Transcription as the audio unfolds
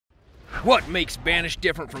What makes Banish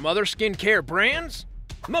different from other skincare brands?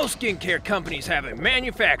 Most skincare companies have a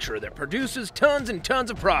manufacturer that produces tons and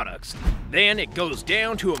tons of products. Then it goes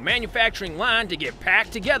down to a manufacturing line to get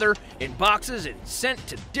packed together in boxes and sent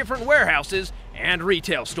to different warehouses and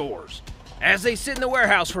retail stores. As they sit in the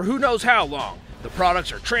warehouse for who knows how long, the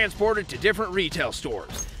products are transported to different retail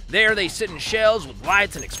stores. There they sit in shelves with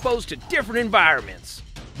lights and exposed to different environments.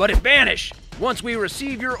 But at Banish, once we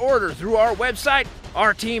receive your order through our website,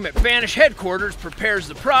 our team at Banish headquarters prepares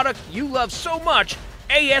the product you love so much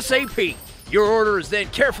ASAP. Your order is then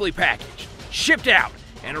carefully packaged, shipped out,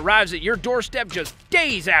 and arrives at your doorstep just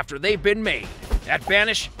days after they've been made. At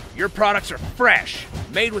Banish, your products are fresh,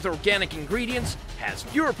 made with organic ingredients, has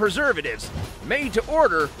fewer preservatives, made to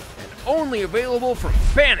order, and only available from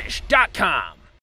Banish.com.